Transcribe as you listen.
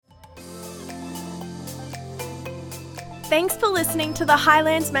Thanks for listening to the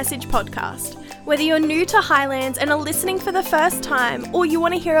Highlands Message podcast. Whether you're new to Highlands and are listening for the first time, or you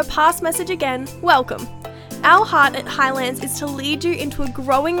want to hear a past message again, welcome. Our heart at Highlands is to lead you into a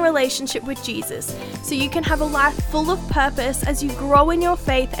growing relationship with Jesus, so you can have a life full of purpose as you grow in your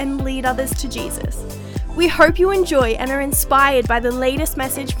faith and lead others to Jesus. We hope you enjoy and are inspired by the latest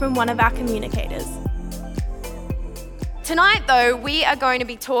message from one of our communicators. Tonight, though, we are going to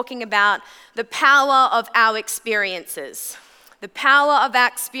be talking about the power of our experiences. The power of our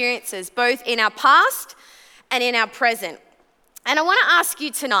experiences, both in our past and in our present. And I want to ask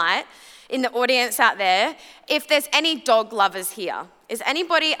you tonight, in the audience out there, if there's any dog lovers here. Is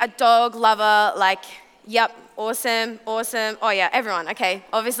anybody a dog lover? Like, yep, awesome. Oh yeah, everyone, okay.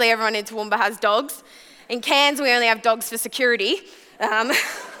 Obviously everyone in Toowoomba has dogs. In Cairns, we only have dogs for security.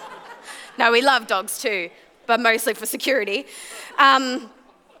 No, we love dogs too, but mostly for security.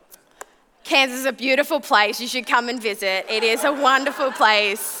 Cairns is a beautiful place. You should come and visit. It is a wonderful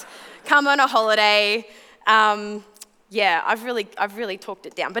place. Come on a holiday. Yeah, I've really talked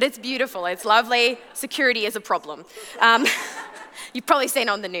it down, but it's beautiful. It's lovely. Security is a problem. You've probably seen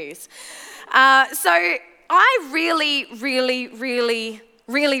it on the news. So I really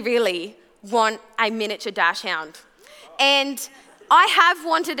want a miniature dachshund. And I have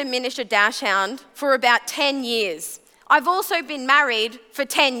wanted a miniature dachshund for about 10 years. I've also been married for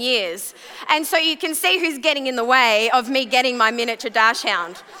 10 years. And so you can see who's getting in the way of me getting my miniature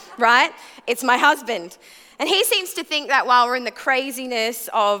dachshund, right? It's my husband. And he seems to think that while we're in the craziness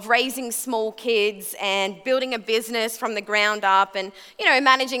of raising small kids and building a business from the ground up and,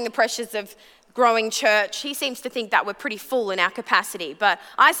 managing the pressures of growing church, he seems to think that we're pretty full in our capacity. But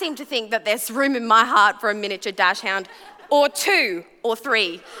I seem to think that there's room in my heart for a miniature dachshund, or 2 or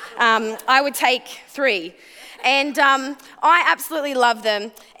 3. I would take 3. And I absolutely love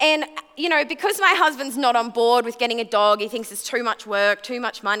them. And, because my husband's not on board with getting a dog, he thinks it's too much work, too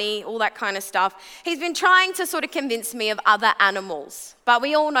much money, all that kind of stuff, he's been trying to sort of convince me of other animals. But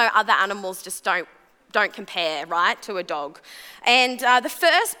we all know other animals just don't compare, right, to a dog. And the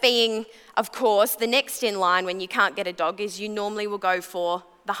first being, of course, the next in line when you can't get a dog is you normally will go for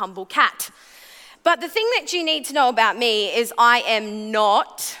the humble cat. But the thing that you need to know about me is I am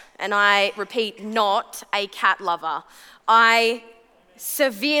not, and I repeat, not a cat lover. I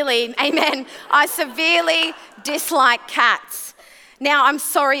severely dislike cats. Now, I'm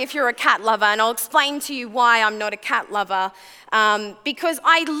sorry if you're a cat lover, and I'll explain to you why I'm not a cat lover, because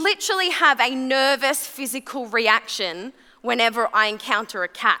I literally have a nervous physical reaction whenever I encounter a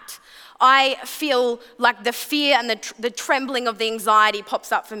cat. I feel like the fear and the trembling of the anxiety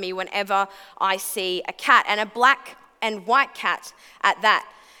pops up for me whenever I see a cat, and a black and white cat at that.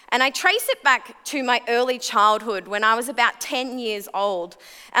 And I trace it back to my early childhood when I was about 10 years old,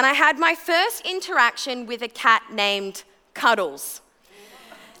 and I had my first interaction with a cat named Cuddles.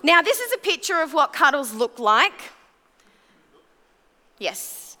 Now, this is a picture of what Cuddles looked like.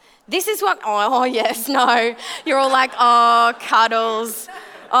 Yes. This is what, You're all like, oh, Cuddles.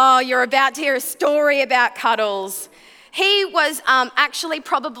 Oh, you're about to hear a story about Cuddles. He was actually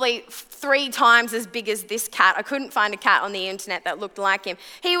probably 3 times as big as this cat. I couldn't find a cat on the internet that looked like him.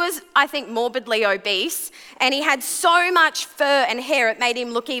 He was, I think, morbidly obese, and he had so much fur and hair it made him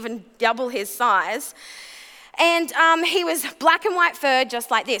look even double his size. And he was black and white fur,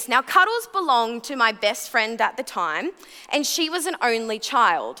 just like this. Now, Cuddles belonged to my best friend at the time, and she was an only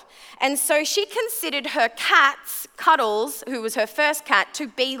child. And so she considered her cats, Cuddles, who was her first cat, to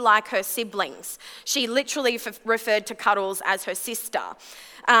be like her siblings. She literally referred to Cuddles as her sister.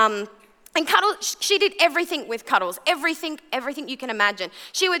 And Cuddles, she did everything with Cuddles, everything you can imagine.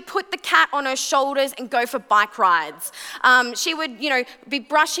 She would put the cat on her shoulders and go for bike rides. She would, be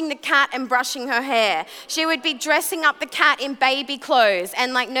brushing the cat and brushing her hair. She would be dressing up the cat in baby clothes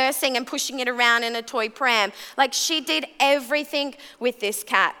and nursing and pushing it around in a toy pram. She did everything with this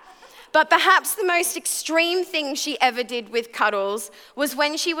cat. But perhaps the most extreme thing she ever did with Cuddles was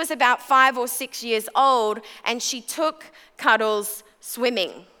when she was about 5 or 6 years old and she took Cuddles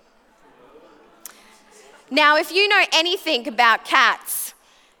swimming. Now, if you know anything about cats,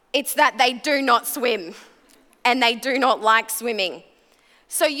 it's that they do not swim and they do not like swimming.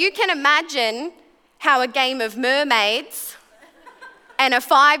 So you can imagine how a game of mermaids and a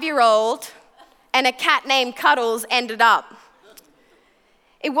 5-year-old and a cat named Cuddles ended up.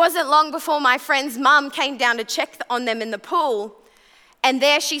 It wasn't long before my friend's mum came down to check on them in the pool, and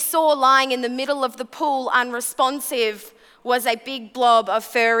there she saw lying in the middle of the pool, unresponsive, was a big blob of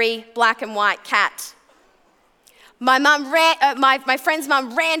furry black and white cat. My friend's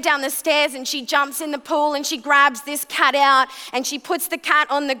mum ran down the stairs and she jumps in the pool and she grabs this cat out and she puts the cat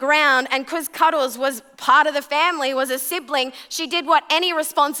on the ground, and because Cuddles was part of the family, was a sibling, she did what any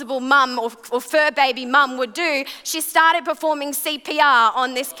responsible mum or fur baby mum would do. She started performing CPR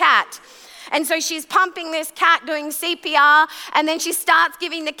on this cat. And so she's pumping this cat, doing CPR, and then she starts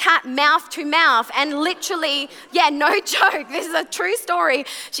giving the cat mouth to mouth, and literally, yeah, no joke, this is a true story.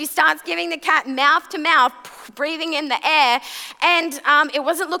 She starts giving the cat mouth to mouth, breathing in the air, and it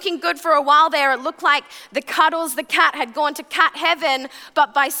wasn't looking good for a while there. It looked like the cat had gone to cat heaven,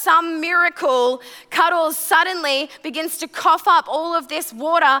 but by some miracle, Cuddles suddenly begins to cough up all of this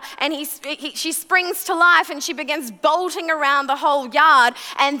water, and she springs to life and she begins bolting around the whole yard,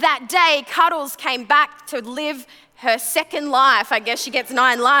 and that day, Cuddles came back to live her second life. I guess she gets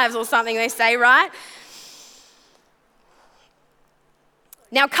 9 lives or something, they say, right?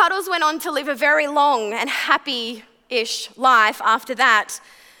 Now, Cuddles went on to live a very long and happy-ish life after that.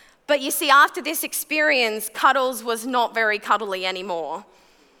 But you see, after this experience, Cuddles was not very cuddly anymore.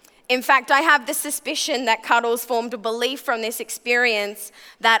 In fact, I have the suspicion that Cuddles formed a belief from this experience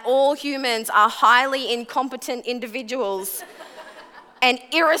that all humans are highly incompetent individuals and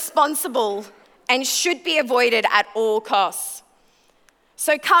irresponsible and should be avoided at all costs.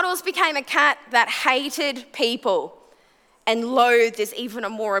 So Cuddles became a cat that hated people, and loathed is even a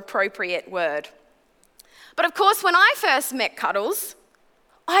more appropriate word. But of course, when I first met Cuddles,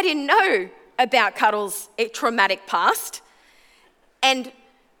 I didn't know about Cuddles' traumatic past and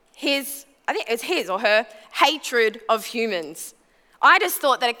I think it was his or her hatred of humans. I just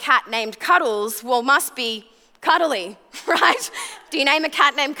thought that a cat named Cuddles, well, must be cuddly, right? Do you name a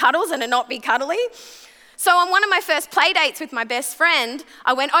cat named Cuddles and it not be cuddly? So on one of my first play dates with my best friend,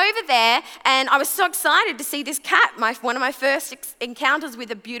 I went over there and I was so excited to see this cat, one of my first encounters with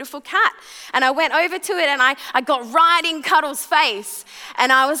a beautiful cat. And I went over to it and I got right in Cuddles' face.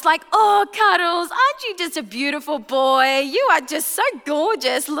 And I was like, oh, Cuddles, aren't you just a beautiful boy? You are just so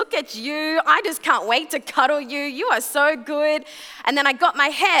gorgeous. Look at you. I just can't wait to cuddle you. You are so good. And then I got my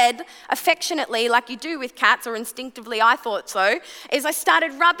head affectionately, like you do with cats, or instinctively I thought so, is I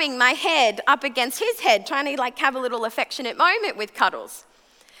started rubbing my head up against his head, trying to have a little affectionate moment with Cuddles.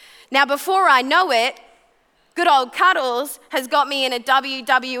 Now, before I know it, good old Cuddles has got me in a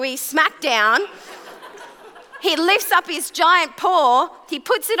WWE smackdown. He lifts up his giant paw, he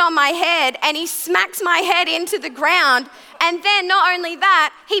puts it on my head, and he smacks my head into the ground. And then not only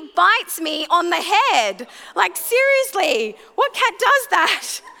that, he bites me on the head. Like, seriously, what cat does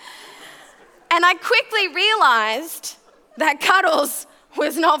that? And I quickly realized that Cuddles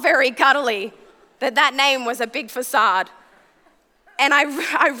was not very cuddly, that name was a big facade. And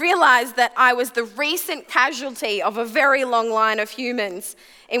I realized that I was the recent casualty of a very long line of humans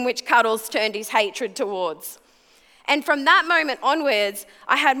in which Cuddles turned his hatred towards. And from that moment onwards,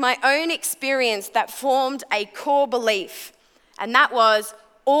 I had my own experience that formed a core belief, and that was,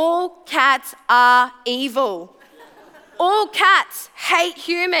 all cats are evil. All cats hate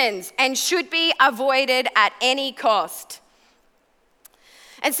humans and should be avoided at any cost.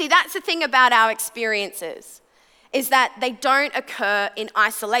 And see, that's the thing about our experiences, is that they don't occur in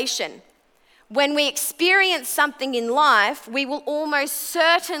isolation. When we experience something in life, we will almost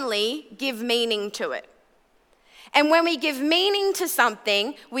certainly give meaning to it. And when we give meaning to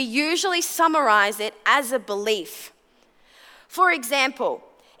something, we usually summarize it as a belief. For example,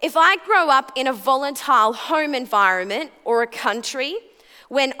 if I grow up in a volatile home environment or a country,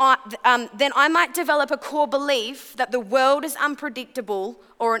 then I might develop a core belief that the world is unpredictable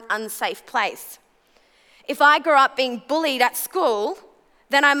or an unsafe place. If I grow up being bullied at school,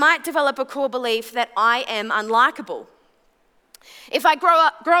 then I might develop a core belief that I am unlikable. If I grow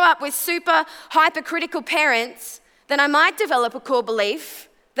up with super hypercritical parents, then I might develop a core belief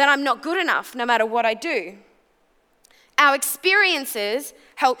that I'm not good enough no matter what I do. Our experiences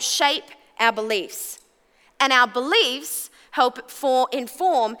help shape our beliefs, and our beliefs help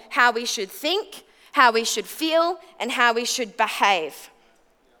inform how we should think, how we should feel, and how we should behave.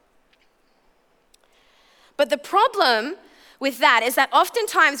 But the problem with that is that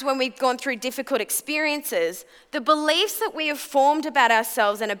oftentimes when we've gone through difficult experiences, the beliefs that we have formed about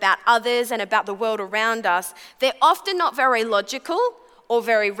ourselves and about others and about the world around us, they're often not very logical or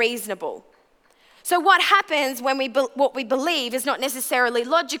very reasonable. So what happens when what we believe is not necessarily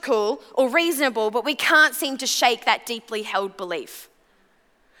logical or reasonable, but we can't seem to shake that deeply held belief?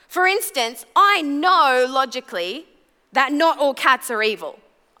 For instance, I know logically that not all cats are evil.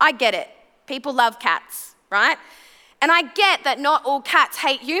 I get it. People love cats, right? And I get that not all cats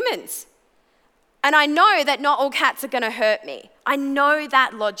hate humans. And I know that not all cats are going to hurt me. I know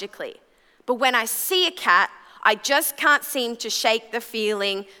that logically. But when I see a cat, I just can't seem to shake the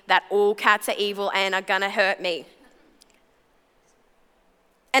feeling that all cats are evil and are gonna hurt me.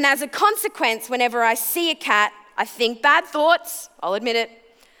 And as a consequence, whenever I see a cat, I think bad thoughts, I'll admit it.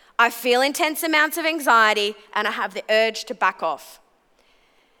 I feel intense amounts of anxiety and I have the urge to back off.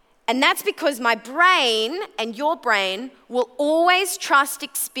 And that's because my brain and your brain will always trust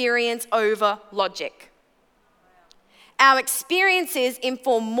experience over logic. Our experiences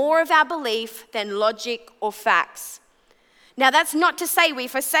inform more of our belief than logic or facts. Now, that's not to say we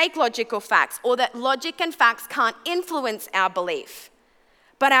forsake logic or facts, or that logic and facts can't influence our belief.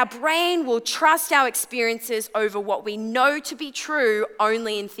 But our brain will trust our experiences over what we know to be true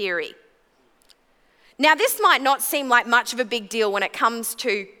only in theory. Now, this might not seem like much of a big deal when it comes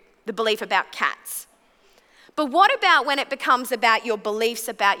to the belief about cats. But what about when it becomes about your beliefs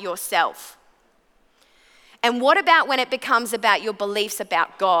about yourself? And what about when it becomes about your beliefs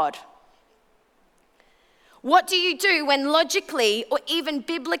about God? What do you do when logically or even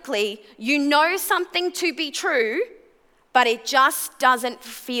biblically you know something to be true, but it just doesn't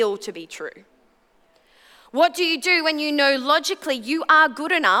feel to be true? What do you do when you know logically you are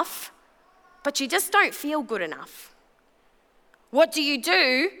good enough, but you just don't feel good enough? What do you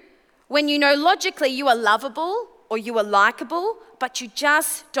do when you know logically you are lovable or you are likable, but you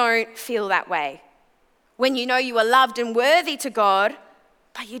just don't feel that way? When you know you are loved and worthy to God,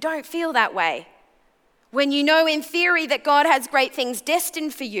 but you don't feel that way? When you know in theory that God has great things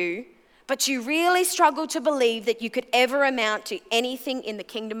destined for you, but you really struggle to believe that you could ever amount to anything in the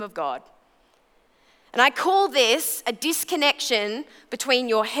kingdom of God. And I call this a disconnection between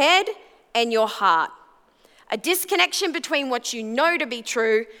your head and your heart. A disconnection between what you know to be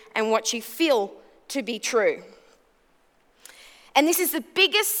true and what you feel to be true. And this is the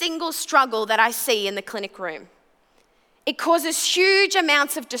biggest single struggle that I see in the clinic room. It causes huge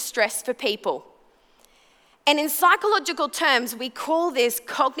amounts of distress for people. And in psychological terms, we call this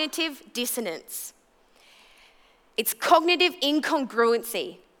cognitive dissonance. It's cognitive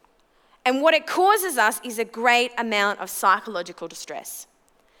incongruency. And what it causes us is a great amount of psychological distress.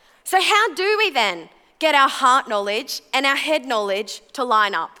 So how do we then get our heart knowledge and our head knowledge to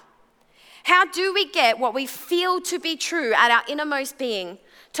line up? How do we get what we feel to be true at our innermost being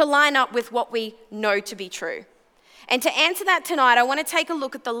to line up with what we know to be true? And to answer that tonight, I want to take a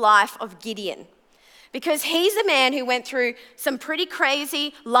look at the life of Gideon, because he's a man who went through some pretty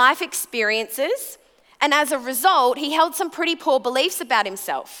crazy life experiences, and as a result, he held some pretty poor beliefs about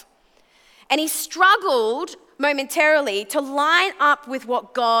himself. And he struggled momentarily to line up with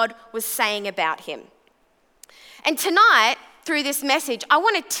what God was saying about him. And tonight, through this message, I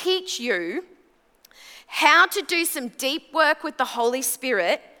want to teach you how to do some deep work with the Holy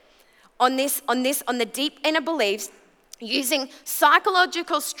Spirit on the deep inner beliefs, using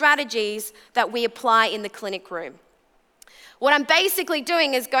psychological strategies that we apply in the clinic room. What I'm basically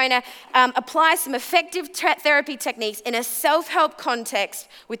doing is going to apply some effective therapy techniques in a self-help context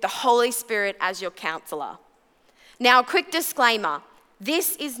with the Holy Spirit as your counselor. Now, a quick disclaimer,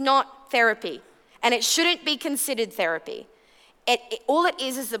 this is not therapy, and it shouldn't be considered therapy. All it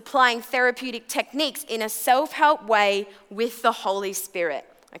is applying therapeutic techniques in a self-help way with the Holy Spirit.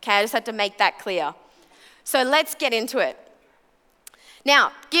 Okay, I just had to make that clear. So let's get into it.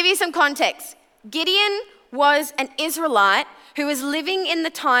 Now, give you some context. Gideon was an Israelite who was living in the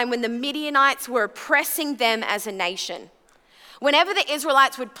time when the Midianites were oppressing them as a nation. Whenever the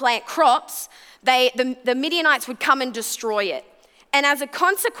Israelites would plant crops, the Midianites would come and destroy it. And as a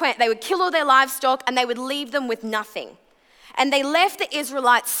consequence, they would kill all their livestock and they would leave them with nothing. And they left the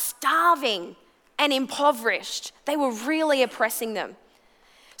Israelites starving and impoverished. They were really oppressing them.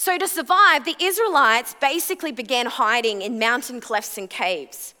 So to survive, the Israelites basically began hiding in mountain clefts and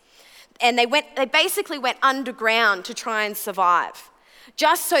caves. And they basically went underground to try and survive,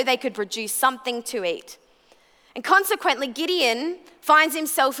 just so they could produce something to eat. And consequently, Gideon finds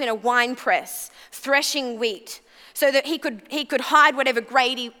himself in a wine press, threshing wheat, so that he could hide whatever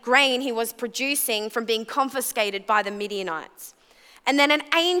grain he was producing from being confiscated by the Midianites. And then an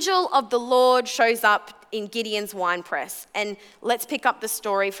angel of the Lord shows up in Gideon's wine press. And let's pick up the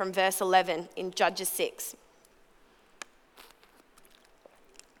story from verse 11 in Judges 6.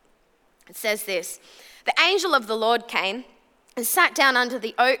 It says this: the angel of the Lord came and sat down under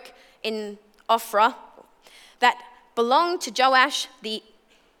the oak in Ophrah that belonged to Joash the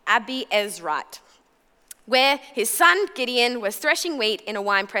Abiezrite, where his son Gideon was threshing wheat in a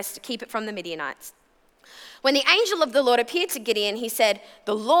winepress to keep it from the Midianites. When the angel of the Lord appeared to Gideon, he said,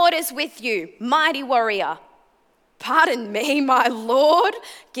 "The Lord is with you, mighty warrior." "Pardon me, my Lord,"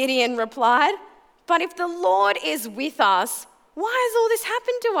 Gideon replied, "but if the Lord is with us, why has all this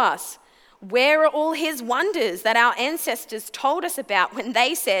happened to us? Where are all his wonders that our ancestors told us about when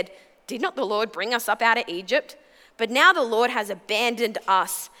they said, 'Did not the Lord bring us up out of Egypt?' But now the Lord has abandoned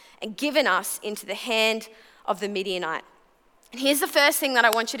us and given us into the hand of the Midianite." And here's the first thing that I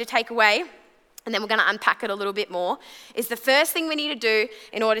want you to take away, and then we're going to unpack it a little bit more, is the first thing we need to do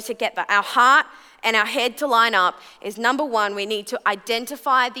in order to get our heart and our head to line up is, number one, we need to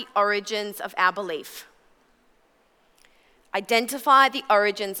identify the origins of our belief. Identify the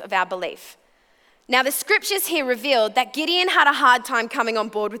origins of our belief. Now, the scriptures here revealed that Gideon had a hard time coming on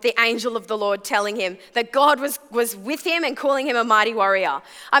board with the angel of the Lord telling him that God was with him and calling him a mighty warrior.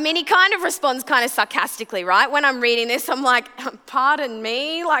 I mean, he kind of responds kind of sarcastically, right? When I'm reading this, I'm like, pardon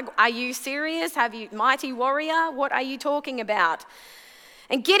me? Like, are you serious? Have you, mighty warrior? What are you talking about?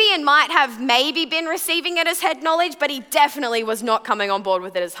 And Gideon might have maybe been receiving it as head knowledge, but he definitely was not coming on board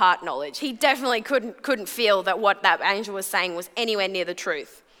with it as heart knowledge. He definitely couldn't feel that what that angel was saying was anywhere near the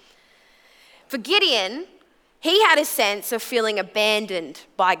truth. For Gideon, he had a sense of feeling abandoned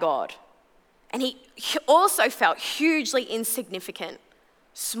by God. And he also felt hugely insignificant,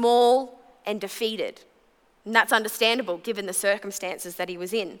 small and defeated. And that's understandable given the circumstances that he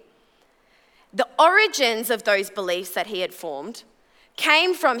was in. The origins of those beliefs that he had formed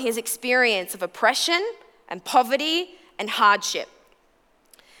came from his experience of oppression and poverty and hardship.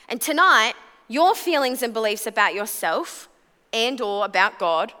 And tonight, your feelings and beliefs about yourself and or about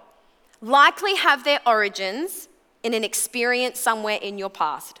God likely have their origins in an experience somewhere in your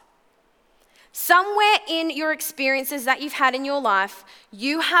past. Somewhere in your experiences that you've had in your life,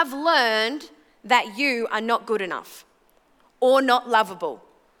 you have learned that you are not good enough, or not lovable,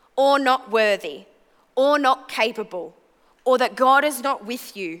 or not worthy, or not capable, or that God is not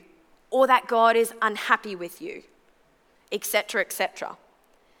with you, or that God is unhappy with you, etc., etc.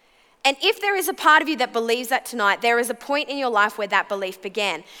 And if there is a part of you that believes that tonight, there is a point in your life where that belief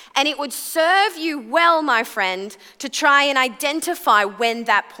began. And it would serve you well, my friend, to try and identify when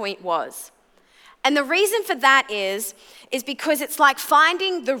that point was. And the reason for that is because it's like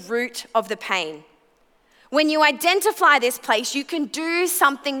finding the root of the pain. When you identify this place, you can do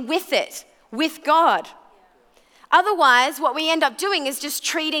something with it, with God. Otherwise, what we end up doing is just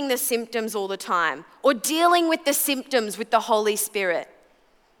treating the symptoms all the time or dealing with the symptoms with the Holy Spirit.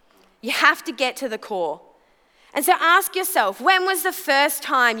 You have to get to the core. And so ask yourself, when was the first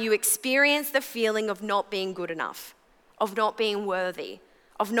time you experienced the feeling of not being good enough, of not being worthy,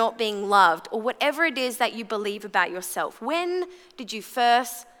 of not being loved, or whatever it is that you believe about yourself? When did you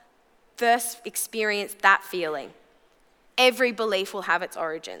first experience that feeling? Every belief will have its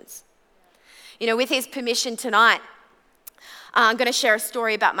origins. You know, with his permission tonight, I'm going to share a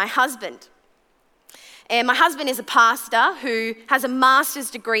story about my husband. And my husband is a pastor who has a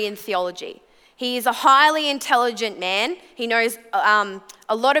master's degree in theology. He is a highly intelligent man. He knows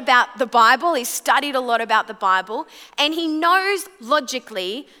a lot about the Bible. He's studied a lot about the Bible. And he knows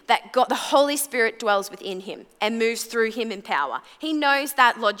logically that God, the Holy Spirit dwells within him and moves through him in power. He knows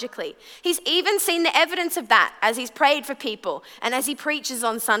that logically. He's even seen the evidence of that as he's prayed for people and as he preaches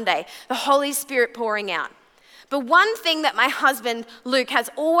on Sunday, the Holy Spirit pouring out. But one thing that my husband, Luke, has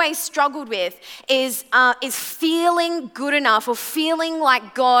always struggled with is feeling good enough or feeling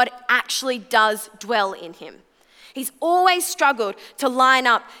like God actually does dwell in him. He's always struggled to line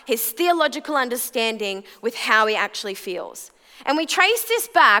up his theological understanding with how he actually feels. And he's traced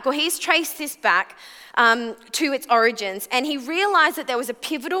this back to its origins, and he realized that there was a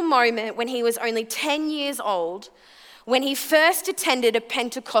pivotal moment when he was only 10 years old when he first attended a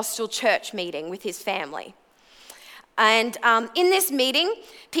Pentecostal church meeting with his family. And in this meeting,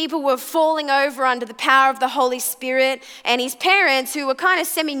 people were falling over under the power of the Holy Spirit, and his parents, who were kind of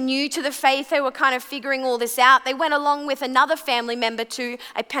semi-new to the faith, they were kind of figuring all this out. They went along with another family member to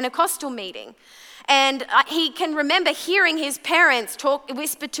a Pentecostal meeting. And he can remember hearing his parents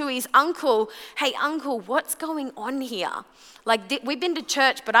whisper to his uncle, "Hey, uncle, what's going on here? Like, we've been to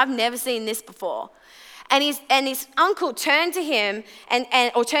church, but I've never seen this before." And his uncle turned to him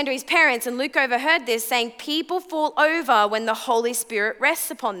or turned to his parents, and Luke overheard this, saying, "People fall over when the Holy Spirit rests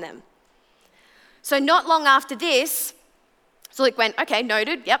upon them." So not long after this, so Luke went, "Okay,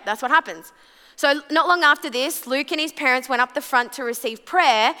 noted, yep, that's what happens." So not long after this, Luke and his parents went up the front to receive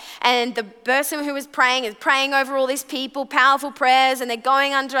prayer, and the person who was praying is praying over all these people, powerful prayers, and they're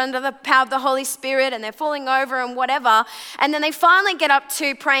going under the power of the Holy Spirit, and they're falling over and whatever. And then they finally get up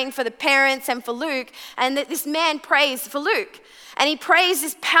to praying for the parents and for Luke, and this man prays for Luke. And he prays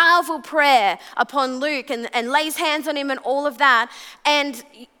this powerful prayer upon Luke and lays hands on him and all of that.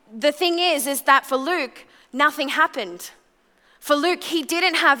 And the thing is that for Luke, nothing happened. For Luke, he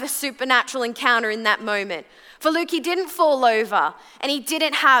didn't have a supernatural encounter in that moment. For Luke, he didn't fall over and he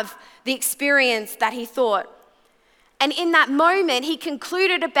didn't have the experience that he thought. And in that moment, he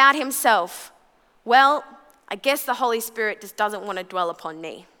concluded about himself, well, I guess the Holy Spirit just doesn't want to dwell upon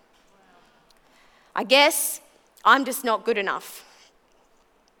me. I guess I'm just not good enough.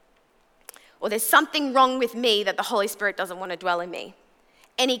 Or there's something wrong with me that the Holy Spirit doesn't want to dwell in me.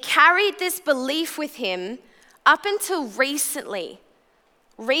 And he carried this belief with him up until recently,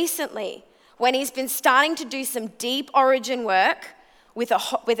 when he's been starting to do some deep origin work with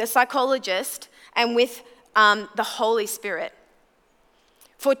a psychologist and with the Holy Spirit.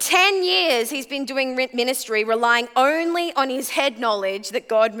 For 10 years, he's been doing ministry, relying only on his head knowledge that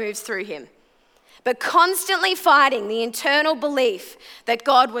God moves through him, but constantly fighting the internal belief that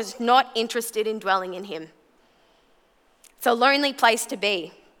God was not interested in dwelling in him. It's a lonely place to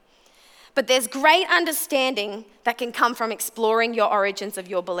be. But there's great understanding that can come from exploring your origins of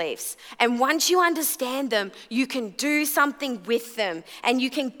your beliefs. And once you understand them, you can do something with them and you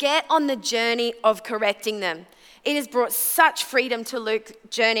can get on the journey of correcting them. It has brought such freedom to Luke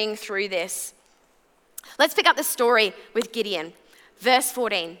journeying through this. Let's pick up the story with Gideon. Verse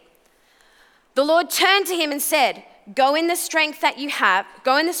 14. The Lord turned to him and said, go in the strength you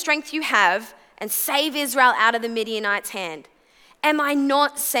have and save Israel out of the Midianites' hand. Am I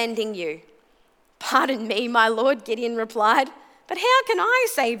not sending you? Pardon me, my Lord, Gideon replied, but how can I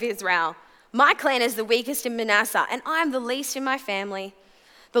save Israel? My clan is the weakest in Manasseh, and I am the least in my family.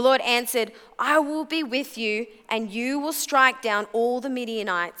 The Lord answered, I will be with you, and you will strike down all the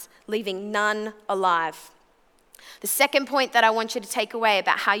Midianites, leaving none alive. The second point that I want you to take away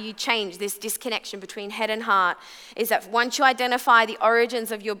about how you change this disconnection between head and heart is that once you identify the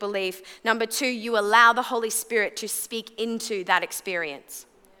origins of your belief, number 2, you allow the Holy Spirit to speak into that experience.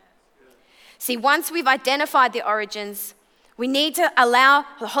 See, once we've identified the origins, we need to allow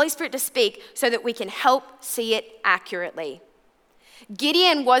the Holy Spirit to speak so that we can help see it accurately.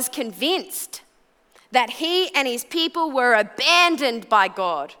 Gideon was convinced that he and his people were abandoned by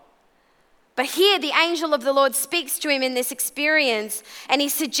God. But here the angel of the Lord speaks to him in this experience, and he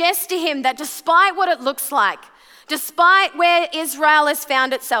suggests to him that despite what it looks like, despite where Israel has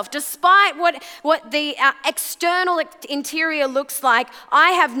found itself, despite what the external interior looks like,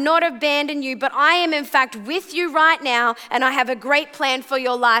 I have not abandoned you, but I am in fact with you right now, and I have a great plan for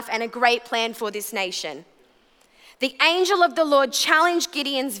your life and a great plan for this nation. The angel of the Lord challenged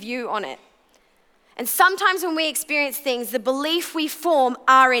Gideon's view on it. And sometimes when we experience things, the belief we form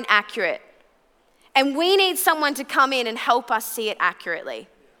are inaccurate. And we need someone to come in and help us see it accurately,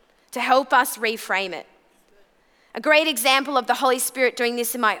 to help us reframe it. A great example of the Holy Spirit doing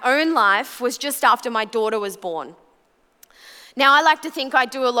this in my own life was just after my daughter was born. Now, I like to think I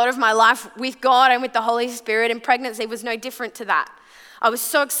do a lot of my life with God and with the Holy Spirit, and pregnancy was no different to that. I was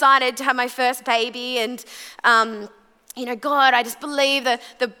so excited to have my first baby, and God, I just believe that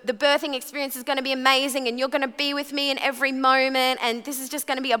the birthing experience is going to be amazing, and you're going to be with me in every moment, and this is just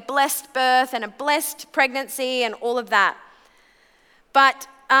going to be a blessed birth and a blessed pregnancy and all of that. But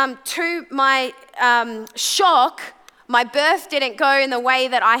to my shock, my birth didn't go in the way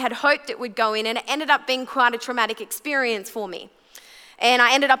that I had hoped it would go in, and it ended up being quite a traumatic experience for me. And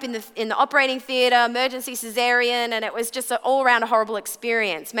I ended up in the operating theatre, emergency cesarean, and it was just all around a horrible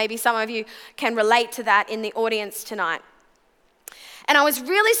experience. Maybe some of you can relate to that in the audience tonight. And I was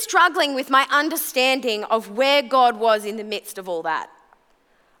really struggling with my understanding of where God was in the midst of all that.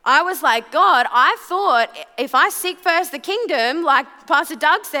 I was like, God, I thought if I seek first the kingdom, like Pastor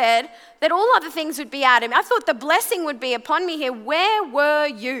Doug said, that all other things would be added. I thought the blessing would be upon me here. Where were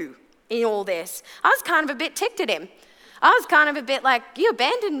you in all this? I was kind of a bit ticked at him. I was kind of a bit like, you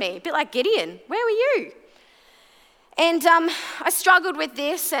abandoned me, a bit like Gideon. Where were you? And I struggled with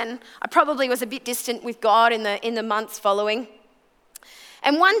this, and I probably was a bit distant with God in the months following.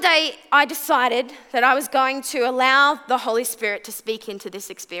 And one day I decided that I was going to allow the Holy Spirit to speak into this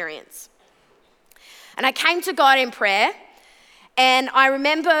experience. And I came to God in prayer, and I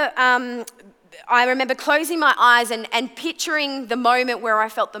remember closing my eyes and picturing the moment where I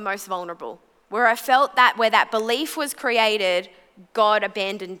felt the most vulnerable, where I felt that where that belief was created, God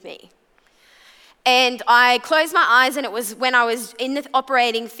abandoned me. And I closed my eyes, and it was when I was in the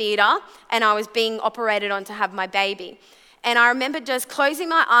operating theatre and I was being operated on to have my baby. And I remember just closing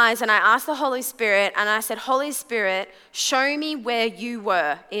my eyes, and I asked the Holy Spirit, and I said, Holy Spirit, show me where you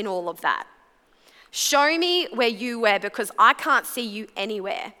were in all of that. Show me where you were, because I can't see you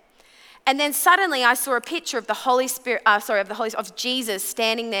anywhere. And then suddenly I saw a picture of of Jesus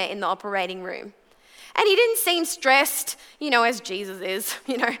standing there in the operating room. And he didn't seem stressed, as Jesus is,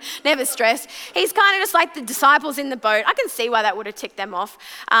 never stressed. He's kind of just like the disciples in the boat. I can see why that would have ticked them off.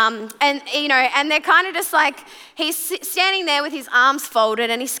 And they're kind of just like, he's standing there with his arms folded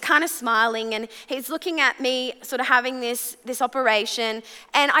and he's kind of smiling and he's looking at me sort of having this operation.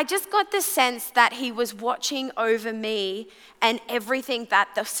 And I just got the sense that he was watching over me and everything that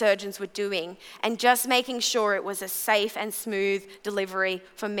the surgeons were doing and just making sure it was a safe and smooth delivery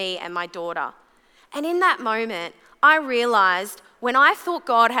for me and my daughter. And in that moment, I realized when I thought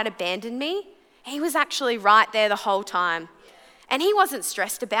God had abandoned me, he was actually right there the whole time. And he wasn't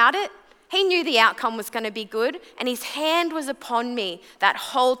stressed about it. He knew the outcome was going to be good, and his hand was upon me that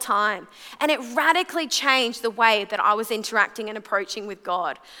whole time. And it radically changed the way that I was interacting and approaching with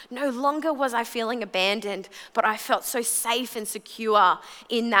God. No longer was I feeling abandoned, but I felt so safe and secure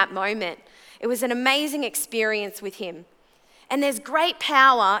in that moment. It was an amazing experience with him. And there's great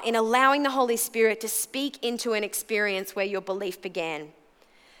power in allowing the Holy Spirit to speak into an experience where your belief began.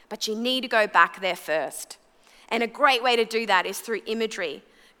 But you need to go back there first. And a great way to do that is through imagery.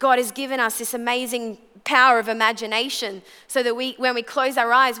 God has given us this amazing power of imagination so that when we close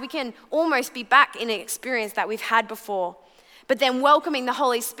our eyes, we can almost be back in an experience that we've had before. But then welcoming the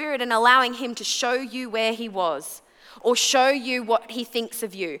Holy Spirit and allowing him to show you where he was, or show you what he thinks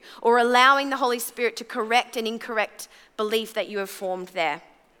of you, or allowing the Holy Spirit to correct an incorrect belief that you have formed there.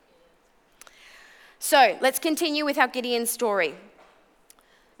 So let's continue with our Gideon story.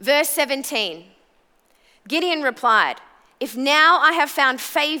 Verse 17, Gideon replied, "If now I have found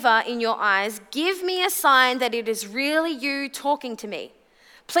favor in your eyes, give me a sign that it is really you talking to me.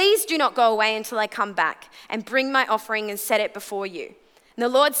 Please do not go away until I come back and bring my offering and set it before you." And the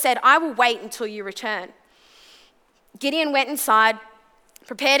Lord said, "I will wait until you return." Gideon went inside,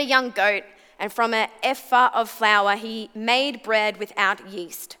 prepared a young goat, and from an ephah of flour he made bread without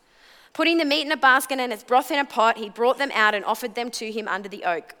yeast. Putting the meat in a basket and its broth in a pot, he brought them out and offered them to him under the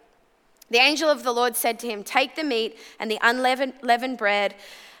oak. The angel of the Lord said to him, "Take the meat and the unleavened bread,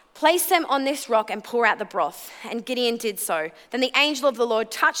 place them on this rock and pour out the broth." And Gideon did so. Then the angel of the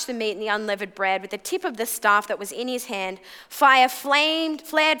Lord touched the meat and the unleavened bread with the tip of the staff that was in his hand. Fire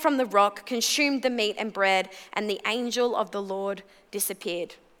flared from the rock, consumed the meat and bread, and the angel of the Lord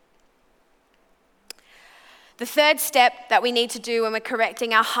disappeared. The third step that we need to do when we're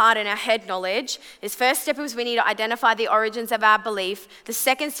correcting our heart and our head knowledge is, first step is we need to identify the origins of our belief. The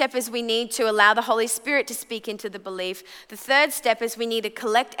second step is we need to allow the Holy Spirit to speak into the belief. The third step is we need to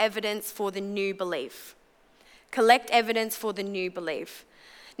collect evidence for the new belief. Collect evidence for the new belief.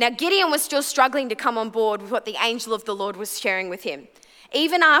 Now, Gideon was still struggling to come on board with what the angel of the Lord was sharing with him.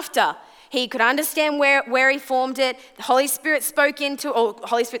 Even after he could understand where he formed it, the Holy Spirit spoke into,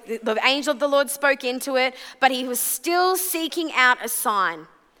 the angel of the Lord spoke into it, but he was still seeking out a sign.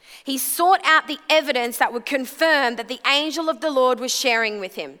 He sought out the evidence that would confirm that the angel of the Lord was sharing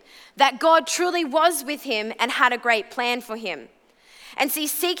with him, that God truly was with him and had a great plan for him. And see,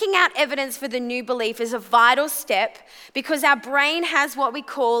 seeking out evidence for the new belief is a vital step because our brain has what we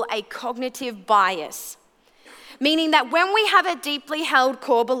call a cognitive bias, meaning that when we have a deeply held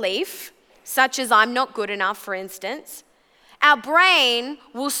core belief, such as "I'm not good enough," for instance, our brain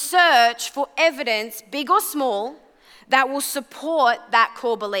will search for evidence, big or small, that will support that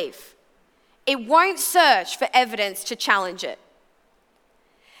core belief. It won't search for evidence to challenge it.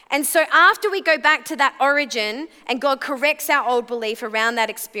 And so after we go back to that origin and God corrects our old belief around that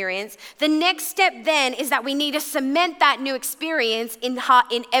experience, the next step then is that we need to cement that new experience in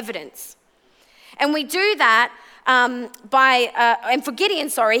evidence. And we do that and for Gideon,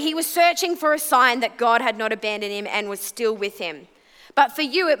 he was searching for a sign that God had not abandoned him and was still with him. But for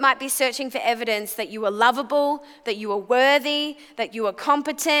you, it might be searching for evidence that you are lovable, that you are worthy, that you are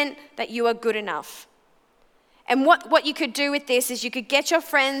competent, that you are good enough. And what you could do with this is you could get your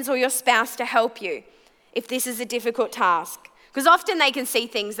friends or your spouse to help you if this is a difficult task. Because often they can see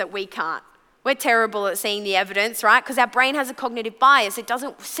things that we can't. We're terrible at seeing the evidence, right? Because our brain has a cognitive bias. It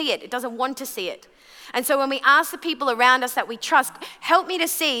doesn't see it. It doesn't want to see it. And so when we ask the people around us that we trust, help me to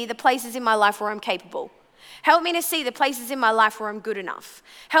see the places in my life where I'm capable. Help me to see the places in my life where I'm good enough.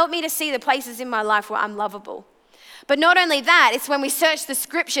 Help me to see the places in my life where I'm lovable. But not only that, it's when we search the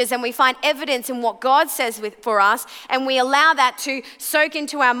scriptures and we find evidence in what God says for us, and we allow that to soak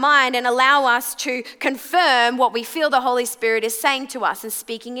into our mind and allow us to confirm what we feel the Holy Spirit is saying to us and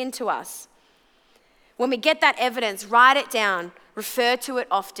speaking into us. When we get that evidence, write it down, refer to it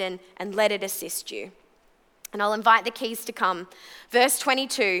often, and let it assist you. And I'll invite the keys to come. Verse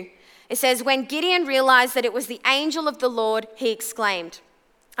 22, it says, "When Gideon realized that it was the angel of the Lord, he exclaimed,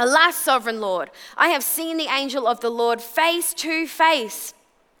 'Alas, sovereign Lord, I have seen the angel of the Lord face to face.'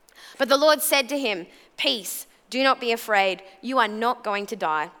 But the Lord said to him, "Peace, do not be afraid. You are not going to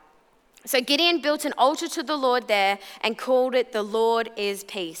die." So Gideon built an altar to the Lord there and called it "The Lord is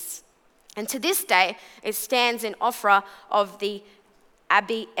Peace." And to this day, it stands in Ophrah of the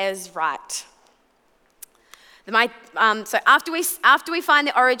Abiezrite. So after we find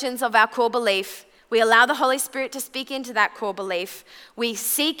the origins of our core belief, we allow the Holy Spirit to speak into that core belief. We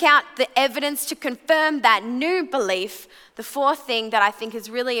seek out the evidence to confirm that new belief. The fourth thing that I think is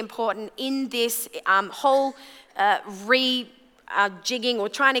really important in this whole jigging or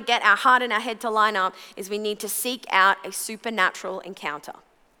trying to get our heart and our head to line up is we need to seek out a supernatural encounter.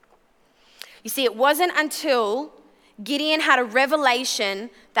 You see, it wasn't until Gideon had a revelation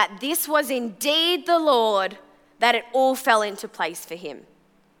that this was indeed the Lord that it all fell into place for him.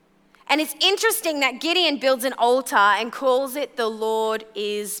 And it's interesting that Gideon builds an altar and calls it "The Lord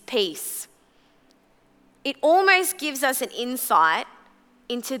is Peace." It almost gives us an insight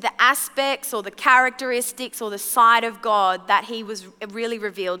into the aspects or the characteristics or the side of God that he was really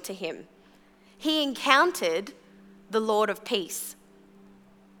revealed to him. He encountered the Lord of Peace.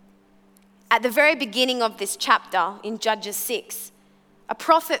 At the very beginning of this chapter in Judges 6, a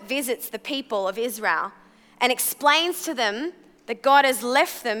prophet visits the people of Israel and explains to them that God has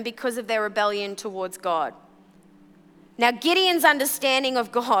left them because of their rebellion towards God. Now, Gideon's understanding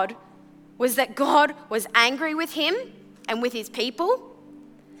of God was that God was angry with him and with his people,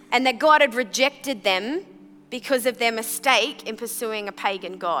 and that God had rejected them because of their mistake in pursuing a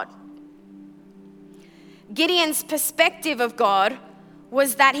pagan god. Gideon's perspective of God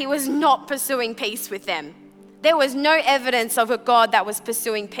was that he was not pursuing peace with them. There was no evidence of a God that was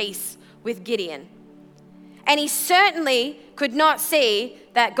pursuing peace with Gideon. And he certainly could not see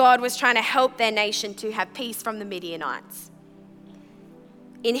that God was trying to help their nation to have peace from the Midianites.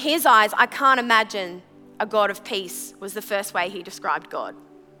 In his eyes, I can't imagine a God of peace was the first way he described God.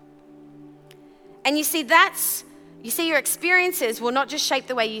 And you see, your experiences will not just shape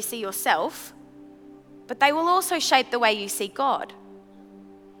the way you see yourself, but they will also shape the way you see God.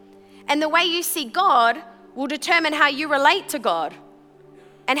 And the way you see God will determine how you relate to God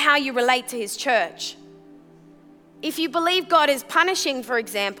and how you relate to his church. If you believe God is punishing, for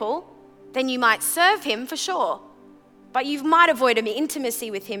example, then you might serve him for sure, but you might avoid an intimacy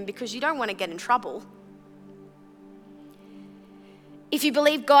with him because you don't want to get in trouble. If you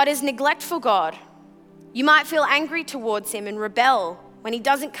believe God is neglectful God, you might feel angry towards him and rebel when he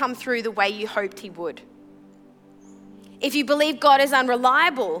doesn't come through the way you hoped he would. If you believe God is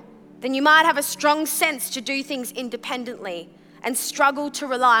unreliable, then you might have a strong sense to do things independently and struggle to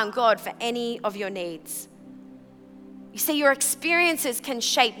rely on God for any of your needs. You see, your experiences can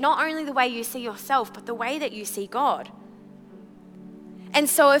shape not only the way you see yourself, but the way that you see God. And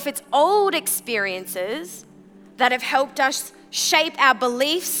so if it's old experiences that have helped us shape our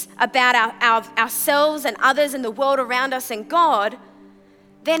beliefs about ourselves and others and the world around us and God,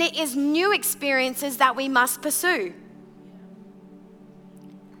 then it is new experiences that we must pursue.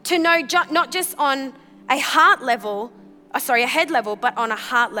 To know not just on a head level, but on a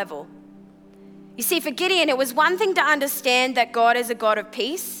heart level. You see, for Gideon, it was one thing to understand that God is a God of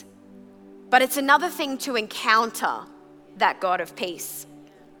peace, but it's another thing to encounter that God of peace.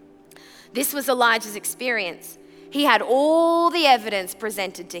 This was Elijah's experience. He had all the evidence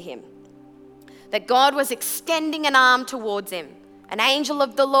presented to him that God was extending an arm towards him. An angel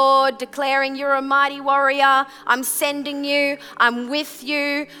of the Lord declaring, "You're a mighty warrior. I'm sending you. I'm with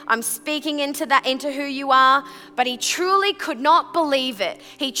you. I'm speaking into who you are." But he truly could not believe it.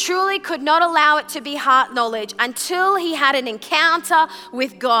 He truly could not allow it to be heart knowledge until he had an encounter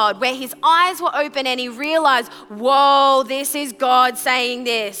with God where his eyes were open and he realized, whoa, this is God saying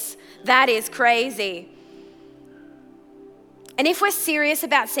this. That is crazy. And if we're serious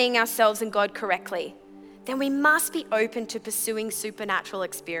about seeing ourselves and God correctly, then we must be open to pursuing supernatural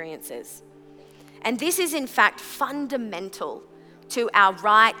experiences. And this is in fact fundamental to our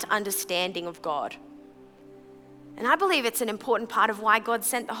right understanding of God. And I believe it's an important part of why God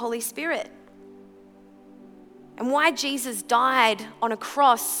sent the Holy Spirit and why Jesus died on a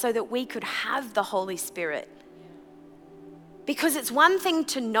cross so that we could have the Holy Spirit. Because it's one thing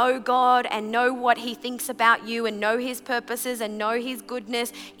to know God and know what he thinks about you and know his purposes and know his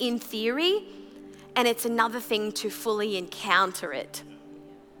goodness in theory, and it's another thing to fully encounter it.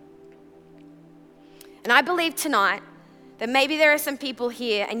 And I believe tonight that maybe there are some people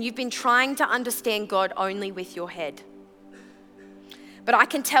here and you've been trying to understand God only with your head. But I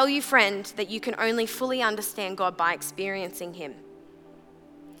can tell you, friend, that you can only fully understand God by experiencing him.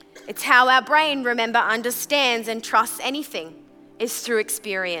 It's how our brain, remember, understands and trusts anything, is through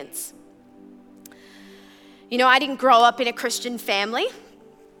experience. You know, I didn't grow up in a Christian family.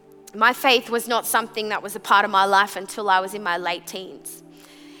 my faith was not something that was a part of my life until I was in my late teens.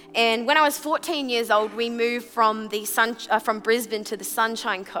 And when I was 14 years old, we moved from Brisbane to the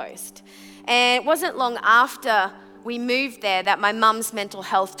Sunshine Coast. And it wasn't long after we moved there that my mum's mental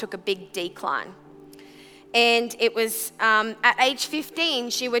health took a big decline. And it was at age 15,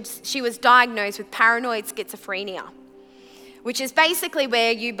 she was diagnosed with paranoid schizophrenia, which is basically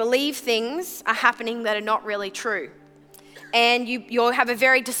where you believe things are happening that are not really true. And you have a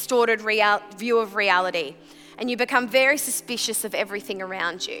very distorted view of reality. And you become very suspicious of everything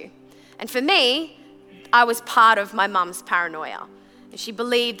around you. And for me, I was part of my mum's paranoia. And she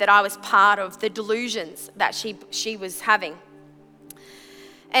believed that I was part of the delusions that she was having.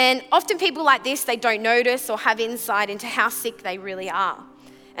 And often people like this, they don't notice or have insight into how sick they really are.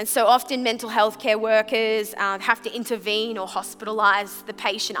 And so often mental health care workers have to intervene or hospitalise the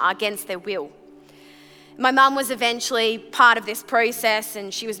patient against their will. My mum was eventually part of this process,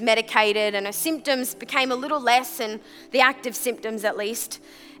 and she was medicated, and her symptoms became a little less, and the active symptoms at least.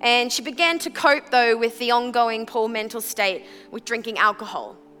 And she began to cope, though, with the ongoing poor mental state with drinking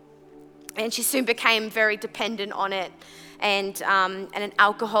alcohol. And she soon became very dependent on it and an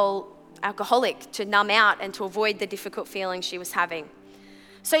alcoholic to numb out and to avoid the difficult feelings she was having.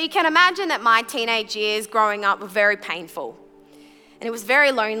 So you can imagine that my teenage years growing up were very painful. And it was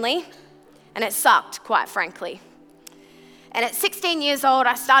very lonely. And it sucked, quite frankly. And at 16 years old,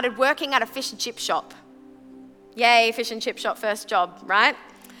 I started working at a fish and chip shop. Yay, fish and chip shop, first job, right?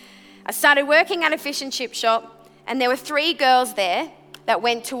 I started working at a fish and chip shop, and there were 3 girls there that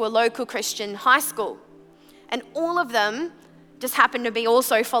went to a local Christian high school. And all of them just happened to be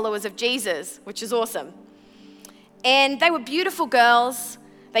also followers of Jesus, which is awesome. And they were beautiful girls.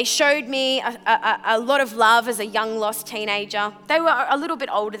 They showed me a lot of love as a young, lost teenager. They were a little bit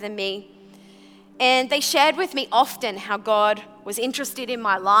older than me. And they shared with me often how God was interested in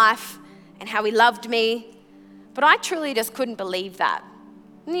my life and how he loved me. But I truly just couldn't believe that.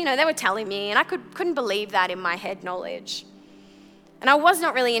 You know, they were telling me, and I couldn't believe that in my head knowledge. And I was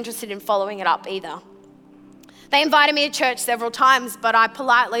not really interested in following it up either. They invited me to church several times, but I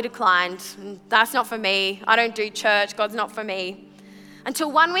politely declined. That's not for me. I don't do church. God's not for me.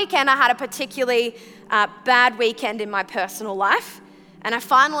 Until one weekend, I had a particularly bad weekend in my personal life. And I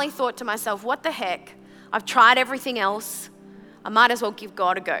finally thought to myself, what the heck? I've tried everything else. I might as well give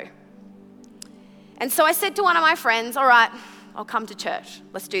God a go. And so I said to one of my friends, all right, I'll come to church.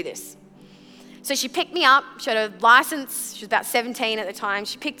 Let's do this. So she picked me up. She had a license. She was about 17 at the time.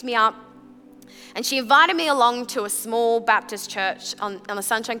 She picked me up. And she invited me along to a small Baptist church on the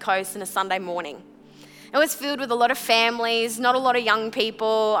Sunshine Coast on a Sunday morning. It was filled with a lot of families, not a lot of young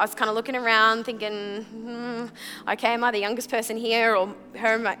people. I was kind of looking around thinking, okay, am I the youngest person here, or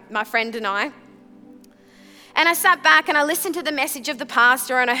her, my friend and I? And I sat back and I listened to the message of the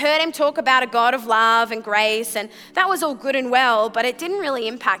pastor, and I heard him talk about a God of love and grace, and that was all good and well, but it didn't really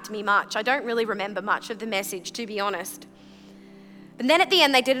impact me much. I don't really remember much of the message, to be honest. And then at the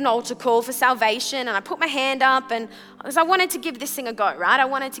end, they did an altar call for salvation, and I put my hand up, and because I wanted to give this thing a go, right? I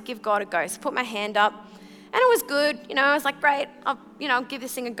wanted to give God a go, so I put my hand up. And it was good, you know, I was like, great, I'll give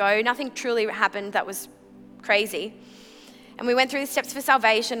this thing a go. Nothing truly happened that was crazy. And we went through the steps for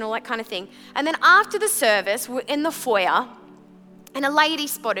salvation and all that kind of thing. And then after the service, we're in the foyer, and a lady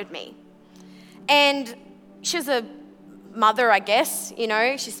spotted me. And she was a mother, I guess, you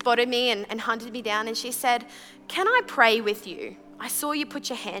know, she spotted me and hunted me down, and she said, can I pray with you? I saw you put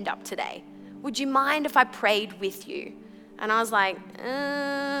your hand up today. Would you mind if I prayed with you? And I was like,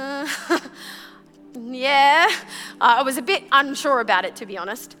 yeah, I was a bit unsure about it, to be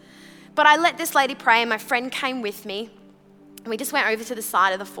honest. But I let this lady pray, and my friend came with me. And we just went over to the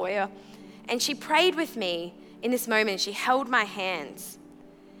side of the foyer. And she prayed with me in this moment. She held my hands.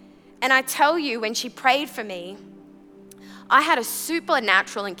 And I tell you, when she prayed for me, I had a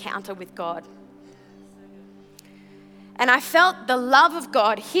supernatural encounter with God. And I felt the love of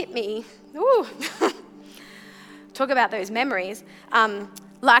God hit me. Ooh. Talk about those memories.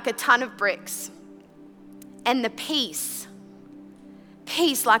 Like a ton of bricks. And the peace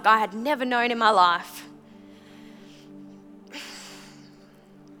like I had never known in my life.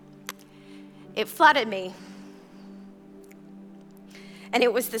 It flooded me. And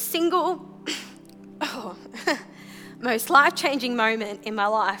it was the single most life-changing moment in my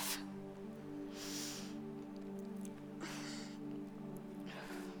life.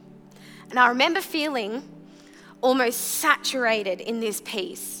 And I remember feeling almost saturated in this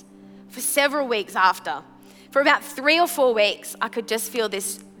peace for several weeks after. For about 3 or 4 weeks, I could just feel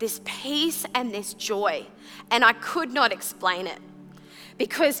this peace and this joy. And I could not explain it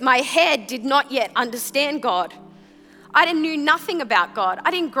because my head did not yet understand God. I knew nothing about God.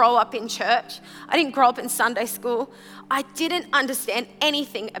 I didn't grow up in church. I didn't grow up in Sunday school. I didn't understand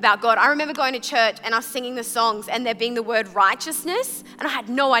anything about God. I remember going to church and us singing the songs and there being the word righteousness, and I had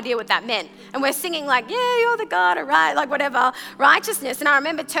no idea what that meant. And we're singing like, yeah, you're the God, all right, like whatever, righteousness. And I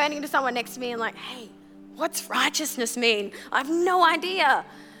remember turning to someone next to me and like, hey, what's righteousness mean? I have no idea.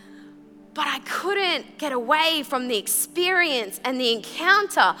 But I couldn't get away from the experience and the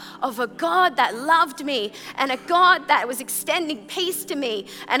encounter of a God that loved me, and a God that was extending peace to me,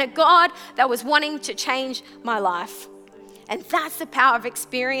 and a God that was wanting to change my life. And that's the power of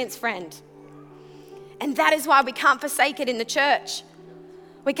experience, friend. And that is why we can't forsake it in the church.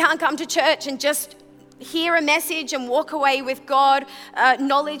 We can't come to church and just hear a message and walk away with God,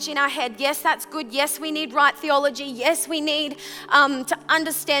 knowledge in our head. Yes, that's good. Yes, we need right theology. Yes, we need to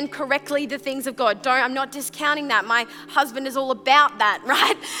understand correctly the things of God. I'm not discounting that. My husband is all about that,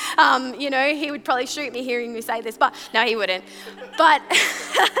 right? He would probably shoot me hearing me say this, but no, he wouldn't. But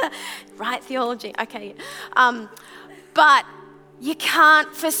right theology, okay. But you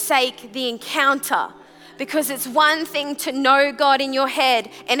can't forsake the encounter. Because it's one thing to know God in your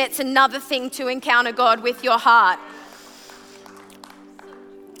head, and it's another thing to encounter God with your heart.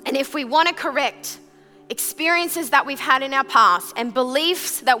 And if we want to correct experiences that we've had in our past and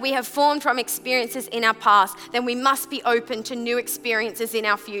beliefs that we have formed from experiences in our past, then we must be open to new experiences in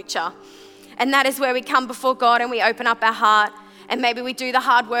our future. And that is where we come before God and we open up our heart. And maybe we do the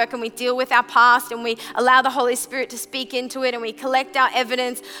hard work and we deal with our past and we allow the Holy Spirit to speak into it and we collect our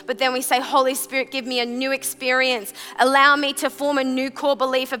evidence. But then we say, Holy Spirit, give me a new experience. Allow me to form a new core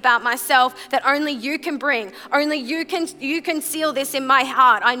belief about myself that only you can bring. Only you can seal this in my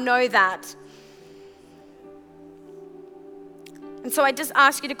heart. I know that. And so I just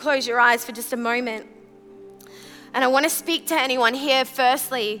ask you to close your eyes for just a moment. And I want to speak to anyone here,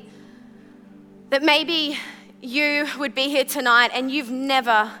 firstly, that maybe you would be here tonight and you've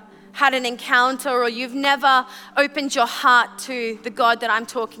never had an encounter or you've never opened your heart to the God that I'm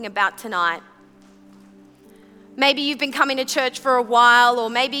talking about tonight. Maybe you've been coming to church for a while,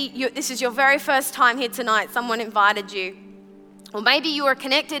 or maybe this is your very first time here tonight, someone invited you. Or maybe you were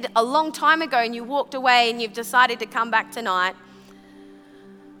connected a long time ago and you walked away and you've decided to come back tonight.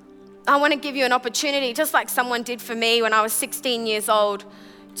 I want to give you an opportunity, just like someone did for me when I was 16 years old,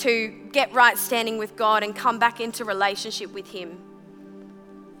 to get right standing with God and come back into relationship with Him.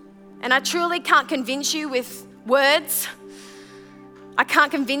 And I truly can't convince you with words. I can't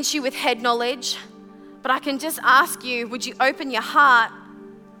convince you with head knowledge, but I can just ask you, would you open your heart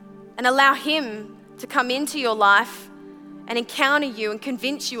and allow Him to come into your life and encounter you and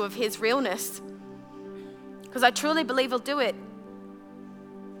convince you of His realness? Because I truly believe He'll do it.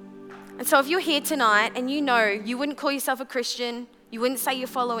 And so if you're here tonight and you know you wouldn't call yourself a Christian, you wouldn't say you're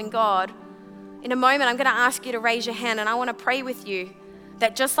following God, in a moment I'm going to ask you to raise your hand and I want to pray with you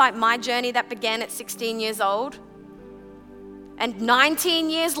that just like my journey that began at 16 years old, and 19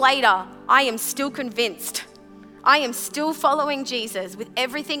 years later, I am still convinced. I am still following Jesus with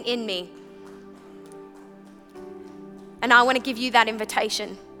everything in me. And I want to give you that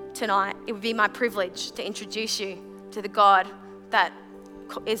invitation tonight. It would be my privilege to introduce you to the God that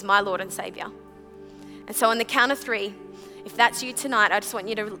is my Lord and Savior. And so on the count of 3, if that's you tonight, I just want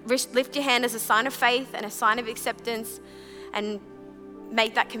you to lift your hand as a sign of faith and a sign of acceptance and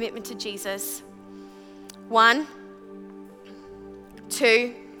make that commitment to Jesus. 1,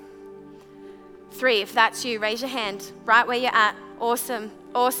 2, 3. If that's you, raise your hand right where you're at. Awesome,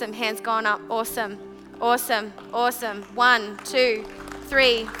 awesome. Hands going up. Awesome, awesome, awesome. 1, 2,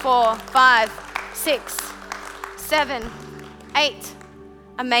 3, 4, 5, 6, 7, 8.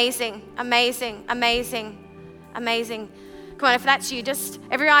 Amazing, amazing, amazing, amazing. Come on, if that's you, just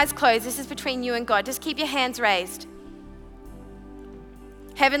every eye's closed. This is between you and God. Just keep your hands raised.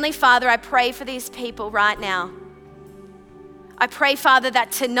 Heavenly Father, I pray for these people right now. I pray, Father,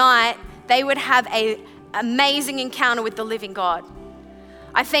 that tonight they would have an amazing encounter with the living God.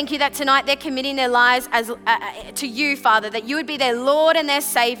 I thank you that tonight they're committing their lives to you, Father, that you would be their Lord and their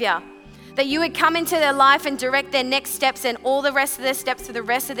Savior, that you would come into their life and direct their next steps and all the rest of their steps for the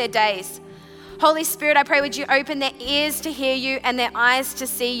rest of their days. Holy Spirit, I pray, would you open their ears to hear you and their eyes to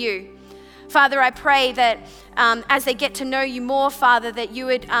see you. Father, I pray that as they get to know you more, Father, that you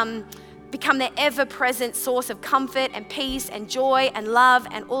would become their ever-present source of comfort and peace and joy and love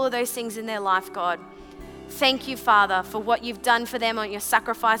and all of those things in their life, God. Thank you, Father, for what you've done for them on your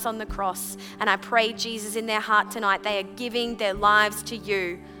sacrifice on the cross. And I pray, Jesus, in their heart tonight, they are giving their lives to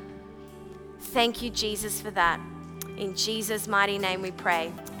you. Thank you, Jesus, for that. In Jesus' mighty name we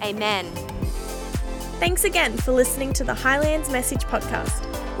pray. Amen. Thanks again for listening to the Highlands Message podcast.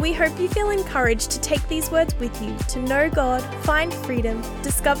 We hope you feel encouraged to take these words with you to know God, find freedom,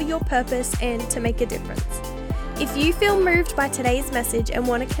 discover your purpose, and to make a difference. If you feel moved by today's message and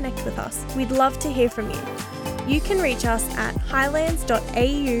want to connect with us, we'd love to hear from you. You can reach us at highlands.au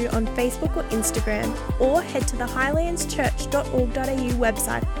on Facebook or Instagram, or head to the highlandschurch.org.au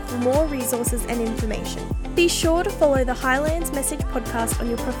website for more resources and information. Be sure to follow the Highlands Message podcast on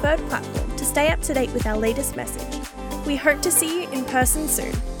your preferred platform to stay up to date with our latest message. We hope to see you in person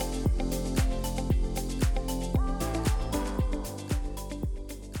soon.